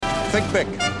Think big.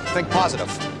 Think positive.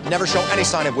 Never show any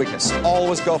sign of weakness.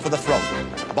 Always go for the throat.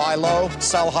 Buy low,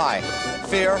 sell high.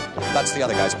 Fear, that's the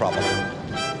other guy's problem.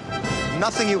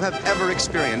 Nothing you have ever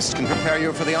experienced can prepare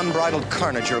you for the unbridled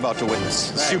carnage you're about to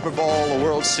witness. Right. Super Bowl, the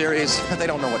World Series, they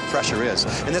don't know what pressure is.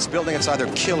 In this building, it's either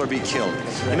kill or be killed.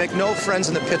 You make no friends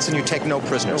in the pits and you take no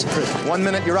prisoners. 1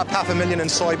 minute, you're up $500,000 in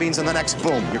soybeans, and the next,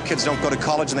 boom, your kids don't go to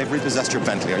college and they've repossessed your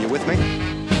Bentley. Are you with me?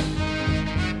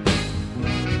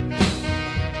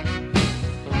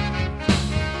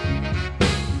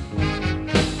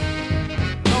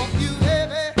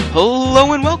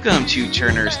 Hello and welcome to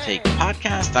Turner's Take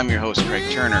Podcast. I'm your host,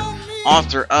 Craig Turner,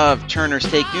 author of Turner's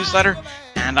Take Newsletter,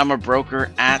 and I'm a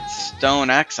broker at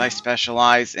StoneX. I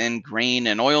specialize in grain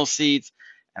and oil seeds,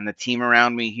 and the team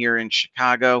around me here in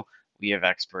Chicago, we have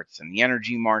experts in the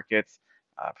energy markets,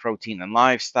 protein and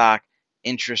livestock,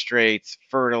 interest rates,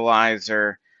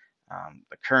 fertilizer,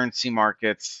 the currency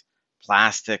markets,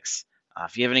 plastics.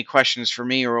 If you have any questions for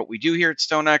me or what we do here at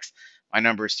StoneX, my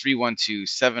number is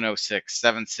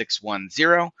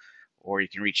 312-706-7610, or you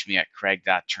can reach me at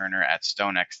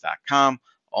craig.turner@stonex.com.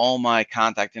 All my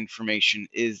contact information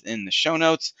is in the show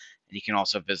notes, and you can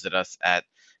also visit us at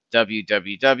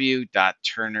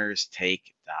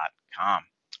www.turnerstake.com.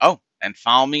 Oh, and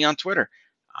follow me on Twitter.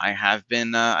 I've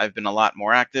been a lot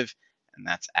more active, and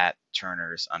that's at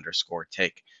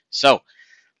Turners_take. So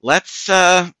let's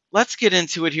get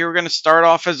into it here. We're going to start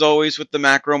off as always with the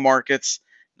macro markets.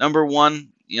 Number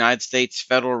one, United States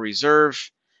Federal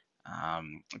Reserve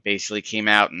basically came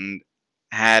out and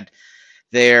had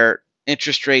their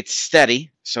interest rates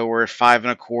steady. So we're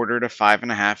 5.25 to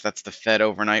 5.5. That's the Fed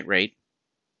overnight rate.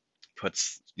 So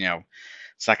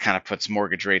that kind of puts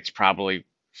mortgage rates probably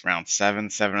around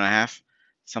 7.5,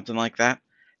 something like that.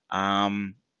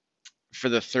 For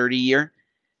the 30-year,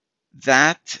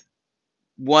 that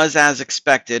was as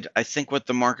expected. I think what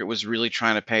the market was really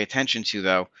trying to pay attention to,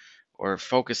 though, or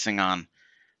focusing on,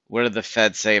 what did the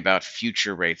Fed say about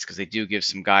future rates? Because they do give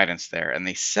some guidance there. And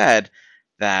they said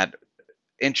that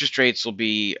interest rates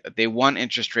they want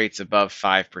interest rates above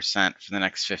 5% for the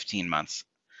next 15 months,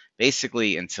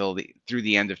 basically through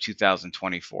the end of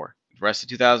 2024. The rest of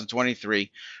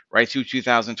 2023, right through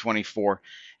 2024.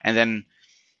 And then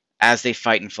as they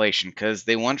fight inflation, because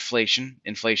they want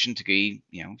inflation to be,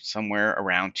 somewhere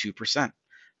around 2%.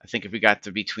 I think if we got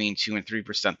to between 2 and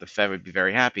 3%, the Fed would be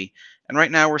very happy. And right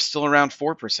now, we're still around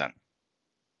 4%.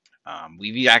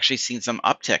 We've actually seen some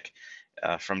uptick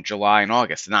from July and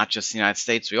August, not just the United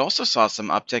States. We also saw some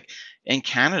uptick in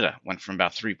Canada, went from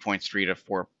about 3.3 to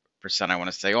 4%, I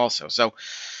want to say also. So,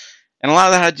 and a lot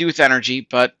of that had to do with energy,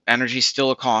 but energy is still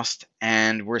a cost.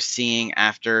 And we're seeing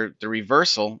after the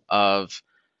reversal of,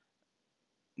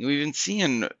 we've been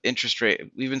seeing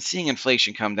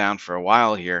inflation come down for a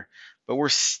while here. But we're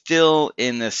still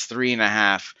in this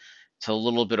 3.5 to a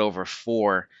little bit over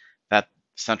 4 that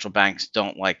central banks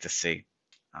don't like to see.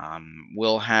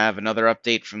 We'll have another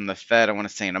update from the Fed, I want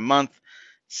to say, in a month.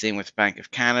 Same with Bank of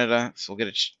Canada. So we'll get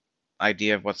an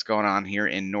idea of what's going on here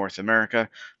in North America.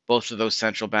 Both of those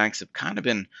central banks have kind of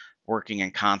been working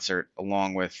in concert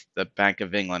along with the Bank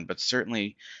of England, but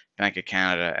certainly Bank of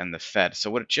Canada and the Fed. So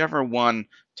whichever one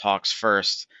talks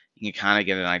first, you can kind of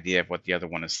get an idea of what the other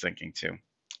one is thinking too.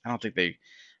 I don't know.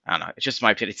 It's just my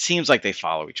opinion. It seems like they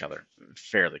follow each other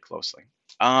fairly closely.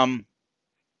 So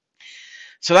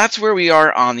that's where we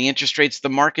are on the interest rates. The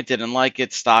market didn't like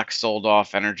it. Stocks sold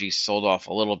off. Energy sold off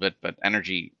a little bit, but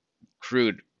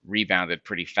crude rebounded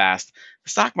pretty fast. The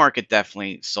stock market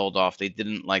definitely sold off. They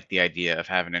didn't like the idea of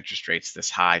having interest rates this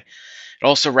high. It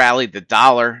also rallied the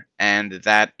dollar, and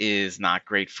that is not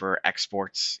great for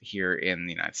exports here in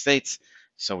the United States.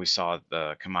 So we saw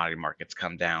the commodity markets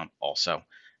come down also.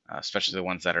 Especially the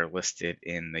ones that are listed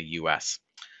in the U.S.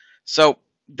 So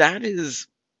that is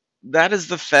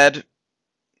the Fed.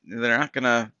 They're not going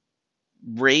to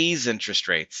raise interest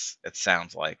rates, it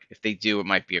sounds like. If they do, it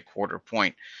might be a quarter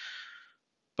point.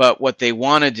 But what they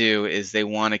want to do is they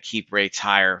want to keep rates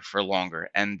higher for longer.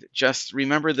 And just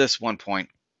remember this one point.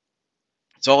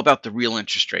 It's all about the real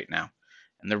interest rate now.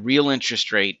 And the real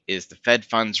interest rate is the Fed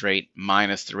funds rate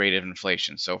minus the rate of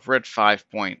inflation. So if we're at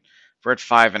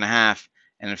 5.5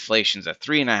 and inflation's at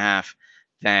 3.5,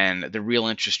 then the real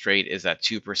interest rate is at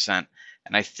 2%.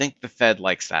 And I think the Fed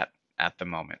likes that at the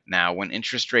moment. Now, when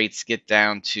inflation gets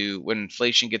down to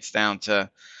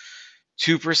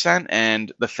 2%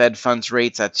 and the Fed funds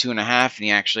rate's at 2.5, and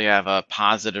you actually have a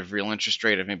positive real interest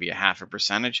rate of maybe 0.5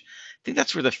 percentage, I think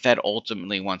that's where the Fed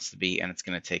ultimately wants to be, and it's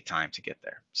going to take time to get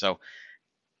there. So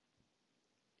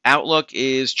outlook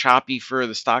is choppy for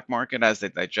the stock market as they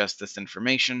digest this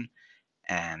information,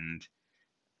 and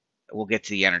We'll get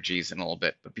to the energies in a little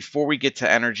bit. But before we get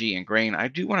to energy and grain, I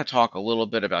do want to talk a little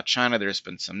bit about China. There's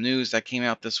been some news that came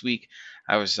out this week.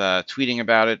 I was tweeting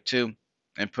about it too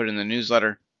and put in the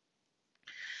newsletter.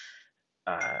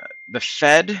 The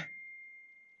Fed,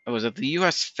 was it the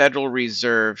U.S. Federal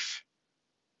Reserve?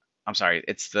 I'm sorry,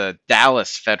 it's the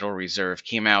Dallas Federal Reserve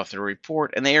came out with a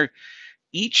report, and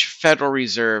each Federal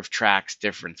Reserve tracks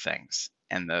different things.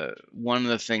 And one of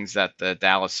the things that the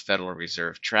Dallas Federal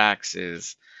Reserve tracks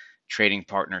is trading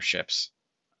partnerships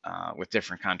with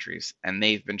different countries. And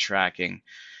they've been tracking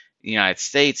the United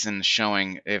States and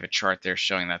they have a chart there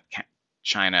showing that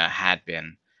China had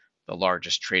been the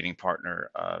largest trading partner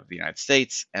of the United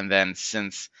States. And then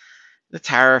since the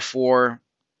tariff war,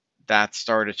 that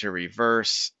started to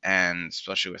reverse, and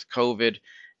especially with COVID.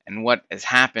 And what has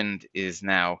happened is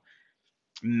now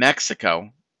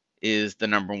Mexico is the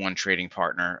number one trading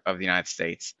partner of the United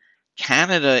States.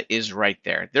 Canada is right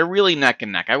there. They're really neck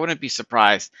and neck. I wouldn't be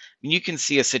surprised. I mean, you can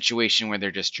see a situation where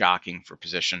they're just jockeying for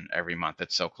position every month.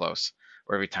 It's so close,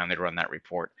 or every time they run that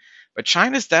report. But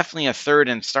China's definitely a third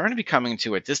and starting to be coming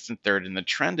to a distant third, and the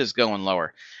trend is going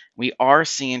lower. We are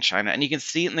seeing China, and you can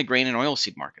see it in the grain and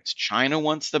oilseed markets. China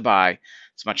wants to buy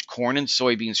as much corn and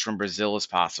soybeans from Brazil as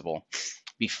possible.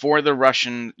 Before the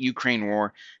Russian-Ukraine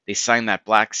war, they signed that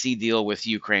Black Sea deal with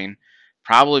Ukraine,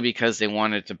 probably because they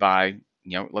wanted to buy,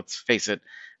 let's face it,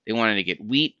 they wanted to get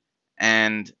wheat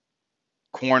and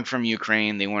corn from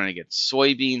Ukraine. They wanted to get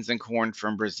soybeans and corn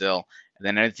from Brazil. And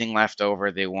then anything left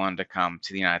over, they wanted to come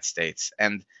to the United States.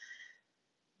 And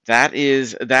that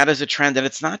is a trend, and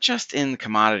it's not just in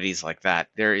commodities like that.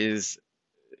 There is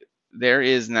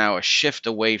now a shift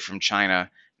away from China,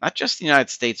 not just the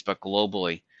United States, but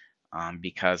globally,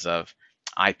 because of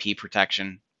IP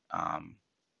protection and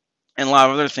a lot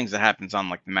of other things that happens on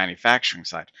like the manufacturing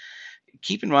side.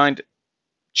 Keep in mind,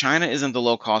 China isn't the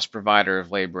low-cost provider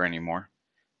of labor anymore.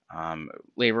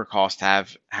 Labor costs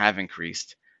have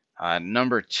increased.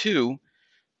 Number two,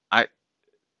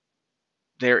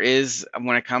 there is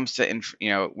when it comes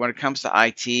to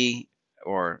IT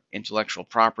or intellectual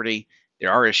property,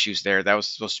 there are issues there. That was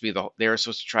supposed to be they were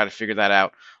supposed to try to figure that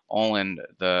out all in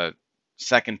the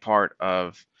second part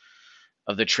of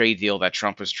the trade deal that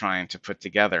Trump was trying to put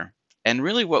together. And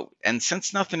really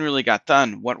since nothing really got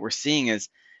done, what we're seeing is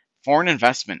foreign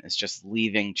investment is just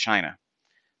leaving China.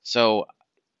 So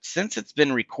since it's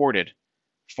been recorded,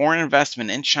 foreign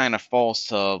investment in China falls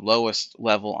to lowest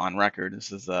level on record.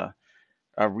 This is a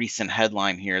recent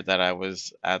headline here that I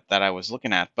was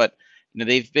looking at. But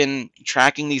they've been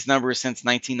tracking these numbers since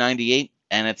 1998,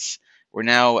 and we're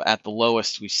now at the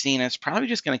lowest we've seen. It's probably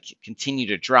just going to continue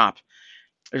to drop.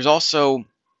 There's also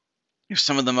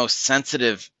some of the most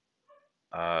sensitive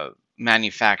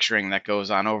manufacturing that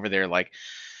goes on over there, like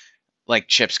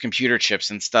chips, computer chips,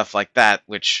 and stuff like that,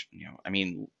 which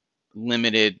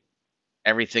limited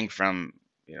everything from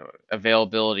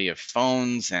availability of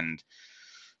phones and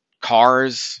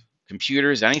cars,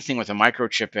 computers, anything with a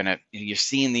microchip in it. You're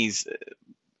seeing these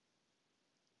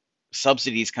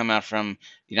subsidies come out from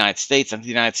the United States. And the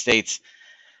United States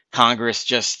Congress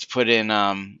just put in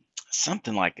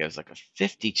something like it was like a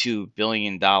 $52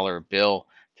 billion bill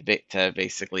to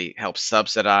basically help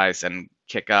subsidize and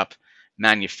kick up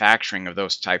manufacturing of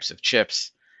those types of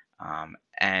chips,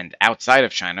 and outside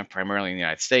of China, primarily in the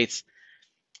United States,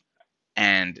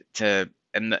 and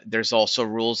there's also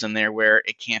rules in there where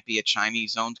it can't be a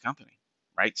Chinese-owned company,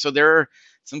 right? So there are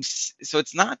so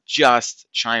it's not just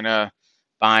China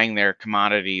buying their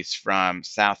commodities from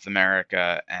South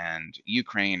America and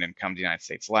Ukraine and come to the United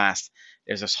States last.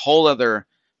 There's this whole other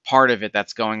part of it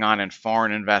that's going on in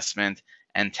foreign investment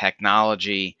and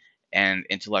technology and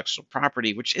intellectual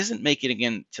property, which isn't making it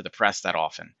into the press that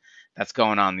often. That's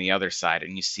going on the other side.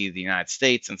 And you see the United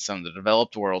States and some of the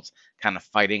developed worlds kind of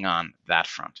fighting on that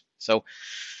front. So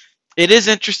it is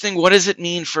interesting. What does it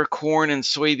mean for corn and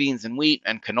soybeans and wheat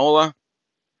and canola?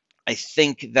 I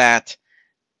think that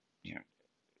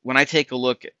when I take a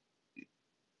look,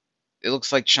 it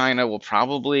looks like China will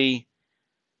probably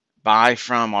buy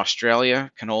from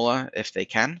Australia canola if they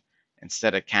can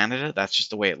instead of Canada. That's just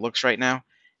the way it looks right now.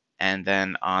 And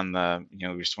then on the,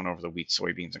 we just went over the wheat,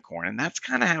 soybeans, and corn. And that's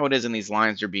kind of how it is, and these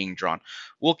lines are being drawn.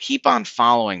 We'll keep on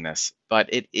following this, but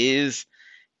it's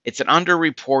an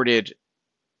underreported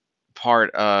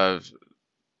part of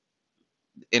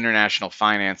international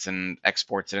finance and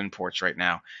exports and imports right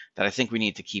now that I think we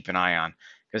need to keep an eye on,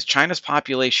 because China's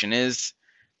population is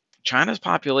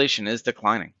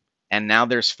declining, and now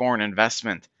there's foreign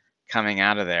investment coming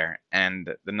out of there, and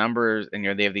the numbers, and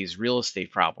they have these real estate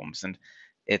problems, and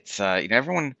it's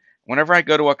everyone. Whenever I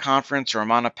go to a conference or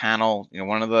I'm on a panel,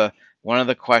 one of the one of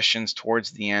the questions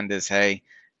towards the end is, hey,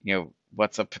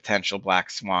 what's a potential black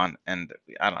swan? And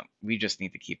we just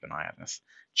need to keep an eye on this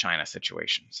China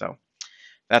situation. So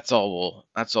that's all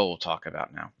we'll talk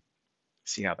about now.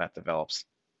 See how that develops.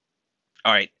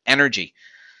 All right, energy.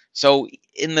 So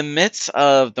in the midst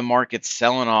of the market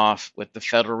selling off with the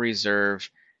Federal Reserve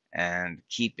and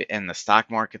the stock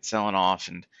market selling off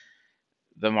and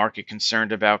the market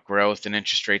concerned about growth and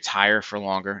interest rates higher for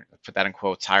longer, put that in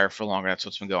quotes, higher for longer. That's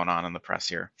what's been going on in the press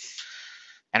here.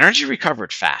 Energy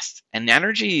recovered fast, and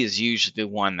energy is usually the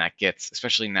one that gets,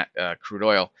 especially crude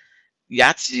oil,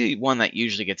 that's the one that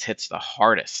usually gets hit the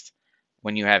hardest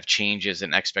when you have changes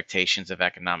in expectations of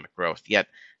economic growth. Yet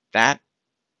that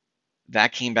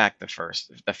came back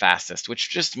the fastest, which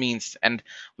just means, and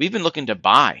we've been looking to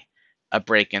buy a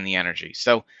break in the energy.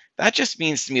 So that just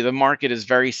means to me the market is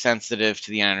very sensitive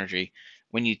to the energy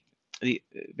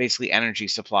basically energy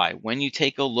supply. When you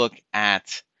take a look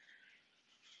at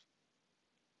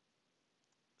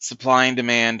supply and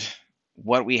demand,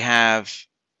 what we have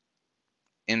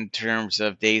in terms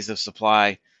of days of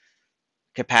supply,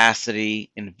 capacity,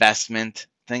 investment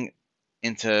thing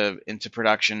into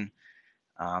production,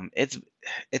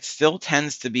 it still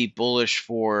tends to be bullish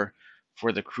for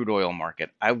the crude oil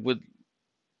market.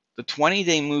 The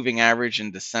 20-day moving average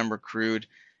in December crude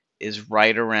is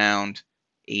right around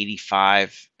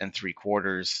 85 and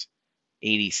 3/4,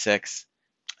 86.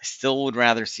 I still would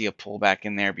rather see a pullback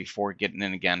in there before getting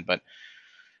in again, but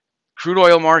crude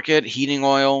oil market, heating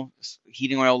oil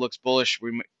looks bullish.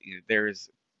 There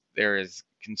is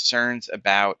concerns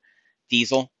about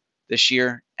diesel this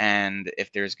year, and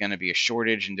if there's going to be a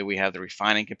shortage, and do we have the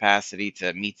refining capacity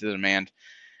to meet the demand?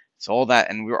 So all that,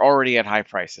 and we're already at high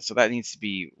prices, so that needs to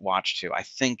be watched too. I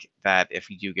think that if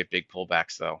we do get big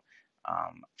pullbacks, though,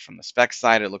 from the spec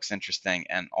side, it looks interesting,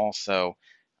 and also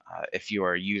if you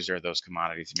are a user of those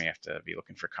commodities, you may have to be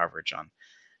looking for coverage on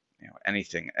any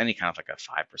kind of like a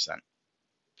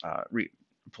 5%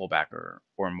 pullback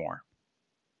or more.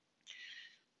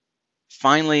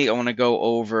 Finally, I want to go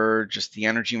over just the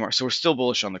energy market. So we're still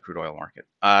bullish on the crude oil market.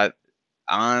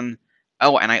 And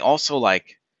I also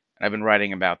like, and I've been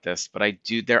writing about this, but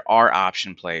there are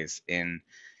option plays in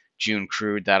June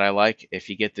crude that I like. If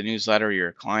you get the newsletter, you're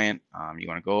a client, you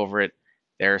want to go over it.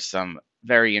 There's some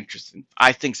very interesting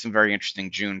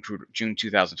June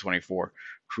 2024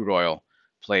 crude oil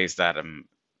plays that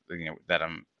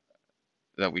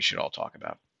we should all talk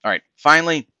about. All right,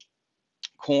 finally,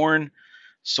 corn,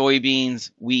 soybeans,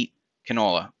 wheat,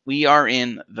 canola. We are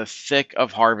in the thick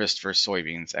of harvest for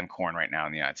soybeans and corn right now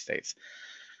in the United States.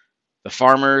 The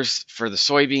farmers for the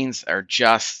soybeans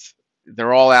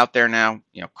they're all out there now.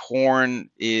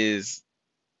 Corn is,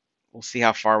 we'll see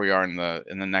how far we are in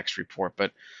the next report,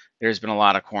 but there's been a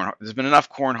lot of corn. There's been enough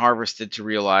corn harvested to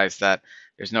realize that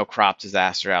there's no crop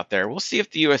disaster out there. We'll see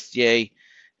if the USDA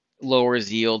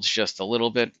lowers yields just a little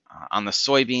bit. On the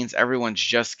soybeans, everyone's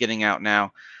just getting out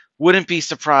now. Wouldn't be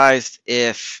surprised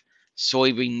if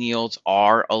soybean yields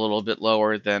are a little bit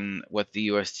lower than what the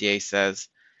USDA says.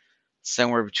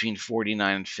 Somewhere between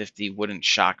 49 and 50 wouldn't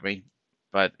shock me,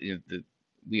 but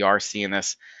we are seeing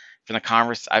this from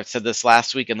the I've said this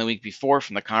last week and the week before.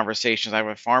 From the conversations I have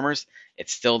with farmers,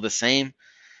 it's still the same.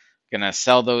 Gonna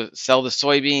sell the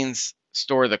soybeans,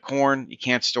 store the corn. You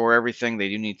can't store everything. They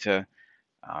do need to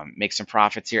make some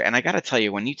profits here. And I got to tell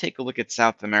you, when you take a look at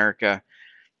South America,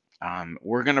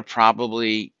 we're gonna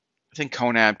probably, I think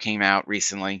CONAB came out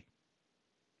recently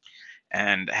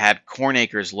and had corn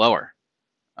acres lower.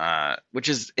 Which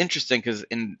is interesting because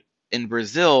in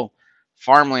Brazil,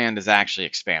 farmland is actually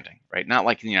expanding, right? Not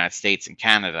like in the United States and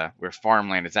Canada, where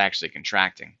farmland is actually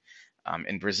contracting.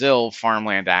 In Brazil,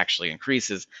 farmland actually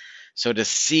increases. So to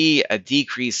see a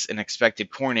decrease in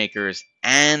expected corn acres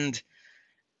and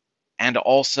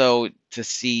also to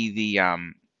see the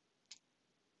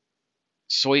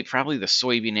probably the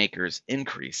soybean acres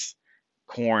increase,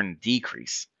 corn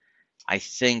decrease, I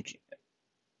think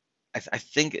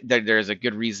that there's a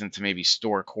good reason to maybe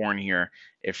store corn here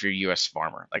if you're a U.S.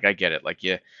 farmer. Like, I get it. Like,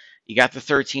 you got the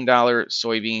 $13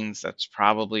 soybeans. That's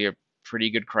probably a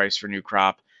pretty good price for new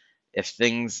crop. If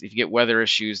you get weather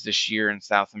issues this year in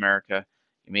South America,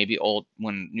 maybe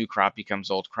when new crop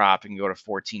becomes old crop, it can go to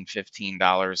 $14,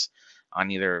 $15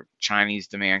 on either Chinese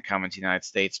demand coming to the United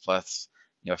States, plus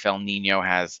if El Nino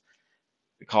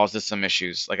causes some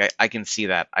issues. Like, I can see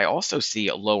that. I also see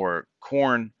a lower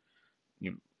corn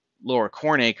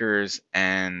acres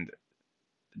and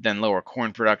then lower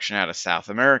corn production out of South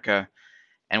America.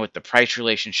 And with the price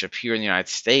relationship here in the United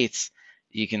States,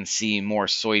 you can see more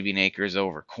soybean acres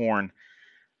over corn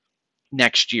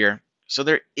next year. So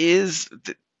there is,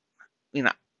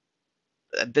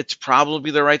 that's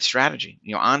probably the right strategy.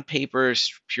 On paper,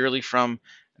 purely from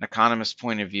an economist's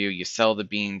point of view, you sell the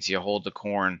beans, you hold the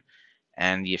corn,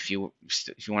 and if you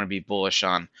want to be bullish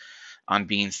on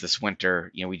beans this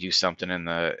winter, we do something in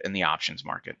the options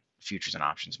market, futures and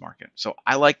options market. So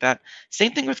I like that.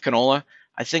 Same thing with canola.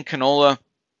 I think canola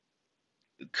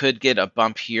could get a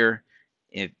bump here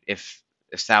if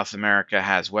South America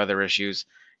has weather issues.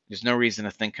 There's no reason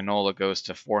to think canola goes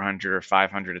to 400 or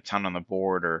 500 a ton on the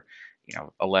board, or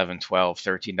 11, 12,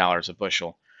 $13 a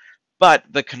bushel. But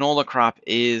the canola crop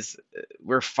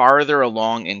we're farther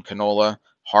along in canola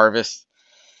harvest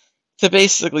to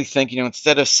basically think,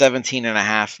 instead of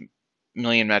 17.5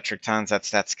 million metric tons,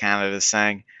 that's Canada's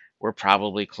saying, we're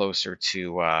probably closer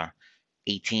to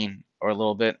 18 or a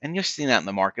little bit. And you're seeing that in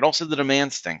the market. Also, the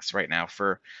demand stinks right now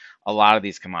for a lot of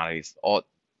these commodities.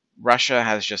 Russia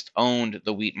has just owned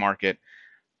the wheat market.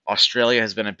 Australia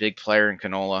has been a big player in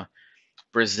canola.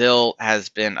 Brazil has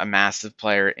been a massive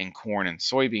player in corn and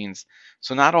soybeans.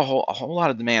 So not a whole lot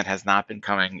of demand has not been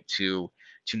coming to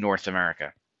North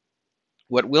America.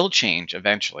 What will change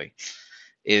eventually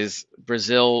is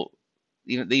Brazil,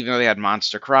 even though they had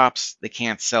monster crops, they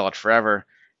can't sell it forever,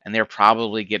 and they're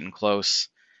probably getting close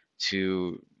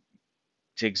to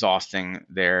exhausting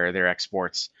their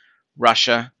exports.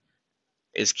 Russia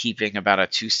is keeping about a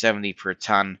 270 per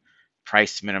ton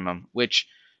price minimum, which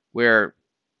where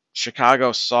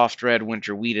Chicago soft red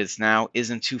winter wheat is now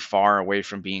isn't too far away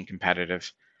from being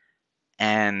competitive.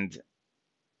 And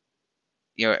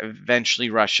eventually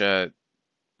Russia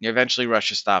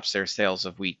stops their sales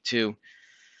of wheat too.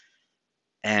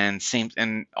 And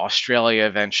Australia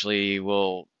eventually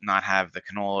will not have the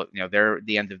canola.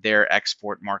 The end of their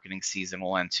export marketing season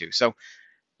will end too. So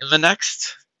in the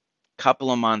next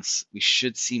couple of months, we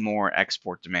should see more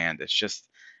export demand.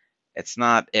 It's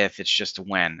not if, it's just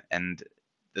when. And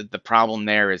the problem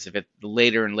there is the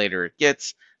later and later it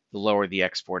gets, the lower the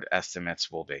export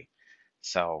estimates will be.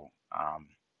 So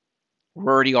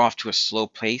we're already off to a slow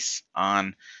pace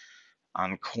on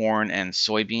corn and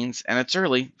soybeans, and it's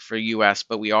early for U.S.,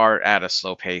 but we are at a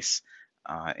slow pace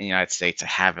in the United States. I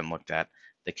haven't looked at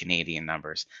the Canadian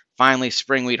numbers. Finally,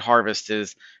 spring wheat harvest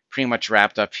is pretty much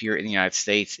wrapped up here in the United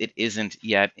States. It isn't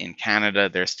yet in Canada.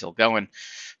 They're still going.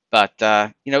 But,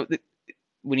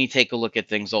 when you take a look at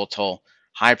things all told,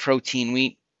 high protein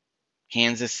wheat,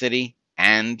 Kansas City,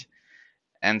 and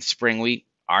spring wheat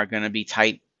are going to be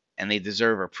tight, and they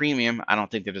deserve a premium. I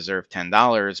don't think they deserve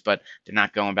 $10, but they're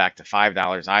not going back to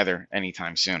 $5 either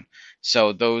anytime soon.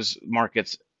 So those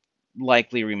markets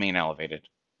likely remain elevated.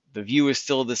 The view is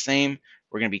still the same.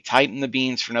 We're going to be tight in the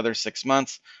beans for another 6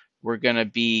 months. We're going to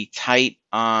be tight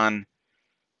on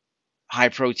high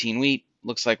protein wheat.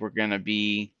 Looks like we're going to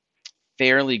be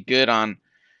fairly good on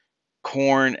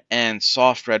corn and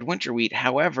soft red winter wheat.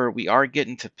 However, we are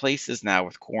getting to places now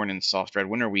with corn and soft red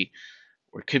winter wheat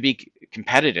where it could be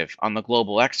competitive on the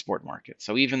global export market.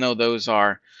 So even though those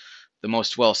are the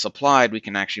most well supplied, we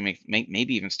can actually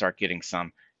maybe even start getting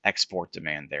some export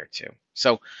demand there too.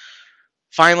 So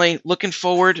finally, looking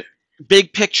forward,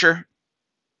 big picture,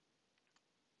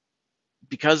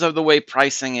 because of the way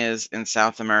pricing is in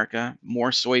South America,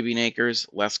 more soybean acres,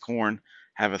 less corn,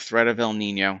 have a threat of El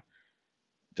Nino.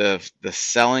 The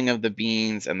selling of the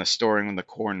beans and the storing of the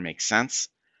corn makes sense.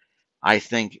 I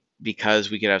think because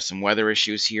we could have some weather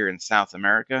issues here in South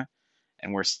America,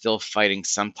 and we're still fighting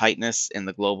some tightness in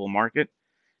the global market,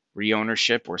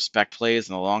 reownership or spec plays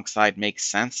and alongside makes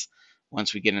sense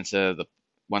once we get into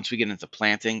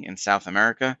planting in South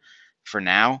America. For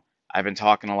now, I've been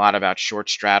talking a lot about short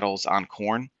straddles on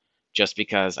corn just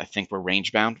because I think we're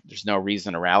range bound. There's no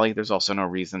reason to rally. There's also no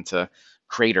reason to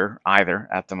crater either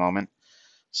at the moment.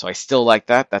 So I still like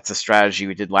that. That's a strategy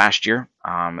we did last year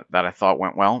that I thought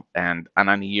went well. And on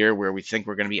a year where we think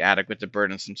we're going to be adequate to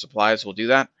burden some supplies, we'll do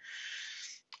that.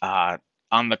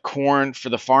 On the corn, for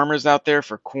the farmers out there,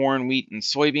 for corn, wheat, and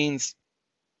soybeans,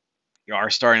 you are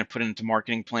starting to put into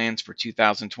marketing plans for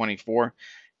 2024.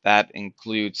 That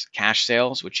includes cash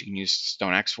sales, which you can use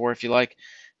StoneX for if you like.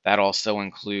 That also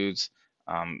includes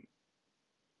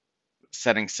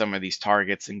setting some of these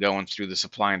targets and going through the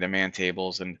supply and demand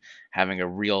tables and having a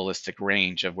realistic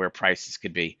range of where prices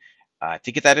could be.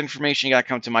 To get that information, you got to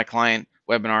come to my client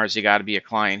webinars. You got to be a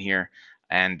client here.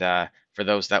 And for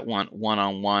those that want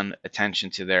one-on-one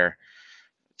attention to their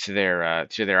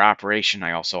operation,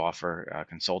 I also offer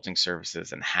consulting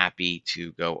services, and happy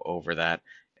to go over that.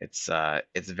 It's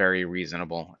very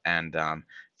reasonable, and I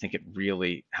think it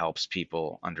really helps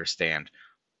people understand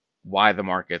why the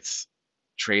markets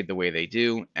trade the way they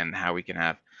do and how we can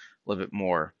have a little bit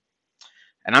more.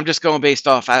 And I'm just going based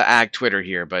off ag Twitter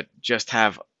here, but just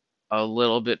have a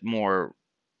little bit more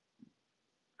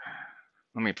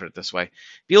let me put it this way,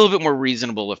 be a little bit more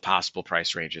reasonable with possible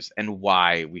price ranges and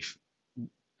why we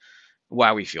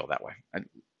feel that way.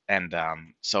 And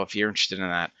so if you're interested in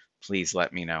that, please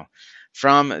let me know.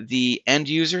 From the end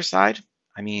user side,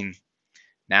 I mean,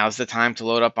 now's the time to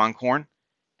load up on corn.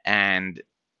 And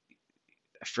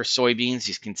for soybeans,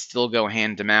 you can still go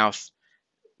hand to mouth,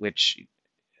 which,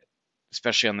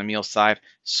 especially on the meal side,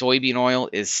 soybean oil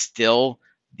is still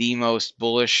the most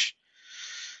bullish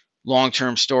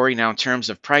long-term story. Now, in terms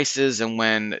of prices and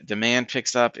when demand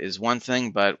picks up is one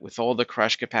thing, but with all the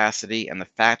crush capacity and the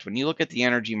fact when you look at the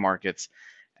energy markets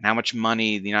and how much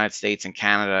money the United States and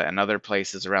Canada and other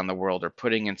places around the world are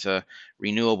putting into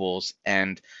renewables,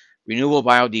 and renewable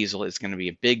biodiesel is going to be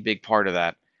a big, big part of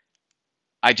that.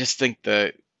 I just think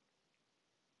the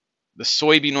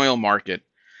soybean oil market,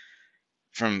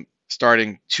 from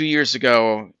starting 2 years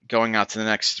ago going out to the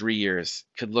next 3 years,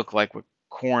 could look like what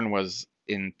corn was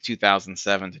in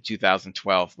 2007 to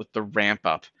 2012 with the ramp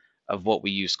up of what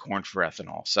we use corn for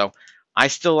ethanol. So I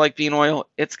still like bean oil.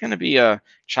 It's going to be a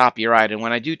choppy ride. And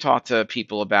when I do talk to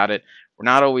people about it, we're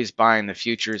not always buying the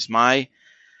futures.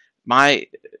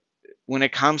 When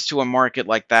it comes to a market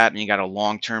like that and you got a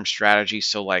long-term strategy,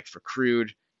 so like for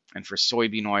crude and for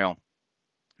soybean oil,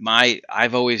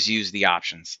 I've always used the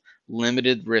options,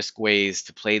 limited risk ways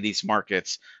to play these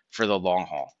markets for the long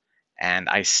haul. And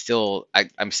I'm still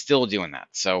doing that.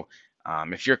 So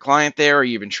if you're a client there or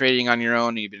you've been trading on your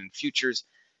own, you've been in futures,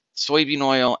 soybean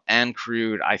oil and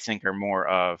crude, I think, are more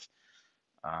of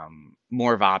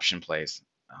option plays.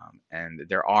 And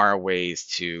there are ways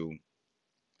to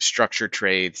structure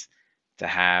trades to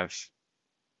have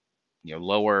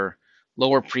lower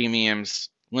premiums,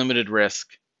 limited risk,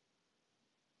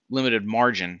 limited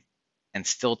margin, and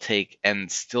still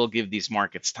give these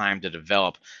markets time to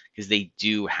develop, because they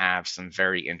do have some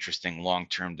very interesting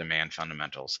long-term demand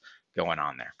fundamentals going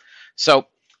on there. So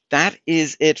that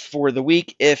is it for the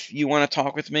week. If you want to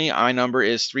talk with me, my number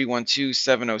is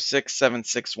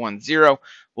 312-706-7610.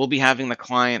 We'll be having the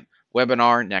client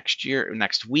webinar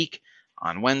next week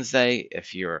on Wednesday.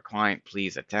 If you're a client,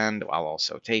 please attend. I'll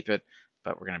also tape it,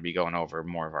 but we're going to be going over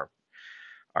more of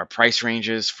our price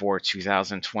ranges for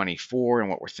 2024 and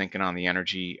what we're thinking on the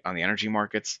energy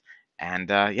markets. And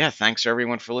thanks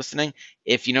everyone for listening.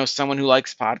 If you know someone who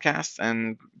likes podcasts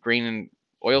and grain and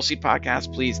oilseed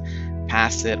podcasts, please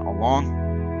pass it along.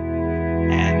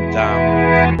 And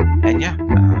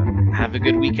have a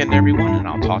good weekend, everyone, and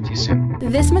I'll talk to you soon.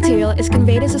 This material is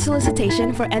conveyed as a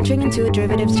solicitation for entering into a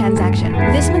derivatives transaction.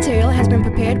 This material has been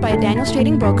prepared by a Daniels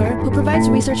Trading broker who provides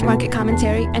research, market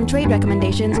commentary, and trade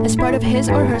recommendations as part of his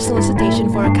or her solicitation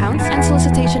for accounts and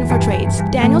solicitation for trades.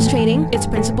 Daniels Trading, its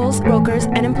principals, brokers,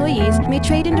 and employees may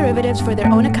trade in derivatives for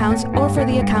their own accounts or for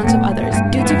the accounts of others.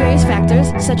 Due to various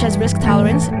factors such as risk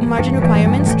tolerance, margin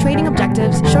requirements, trading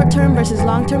objectives, short-term versus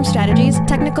long-term strategies,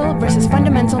 technical versus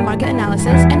fundamental market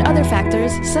analysis, and other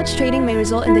factors, such trading may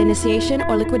result in the initiation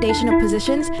or liquidation of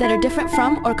positions that are different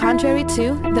from or contrary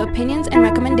to the opinions and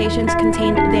recommendations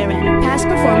contained therein. Past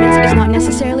performance is not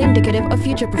necessarily indicative of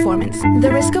future performance.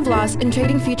 The risk of loss in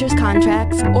trading futures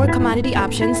contracts or commodity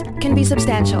options can be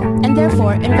substantial, and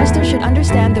therefore investors should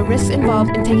understand the risks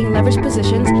involved in taking leveraged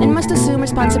positions and must assume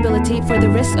responsibility for the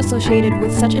risks associated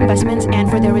with such investments and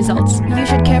for their results. You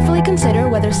should carefully consider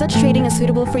whether such trading is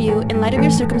suitable for you in light of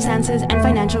your circumstances and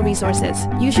financial resources.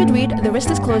 You should read the risk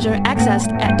disclosure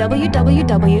accessed at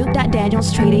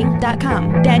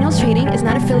www.danielstrading.com. Daniels Trading is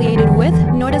not affiliated with,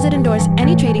 nor does it endorse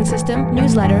any trading system,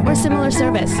 newsletter, or similar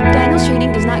service. Daniels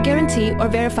Trading does not guarantee or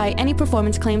verify any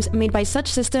performance claims made by such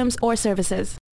systems or services.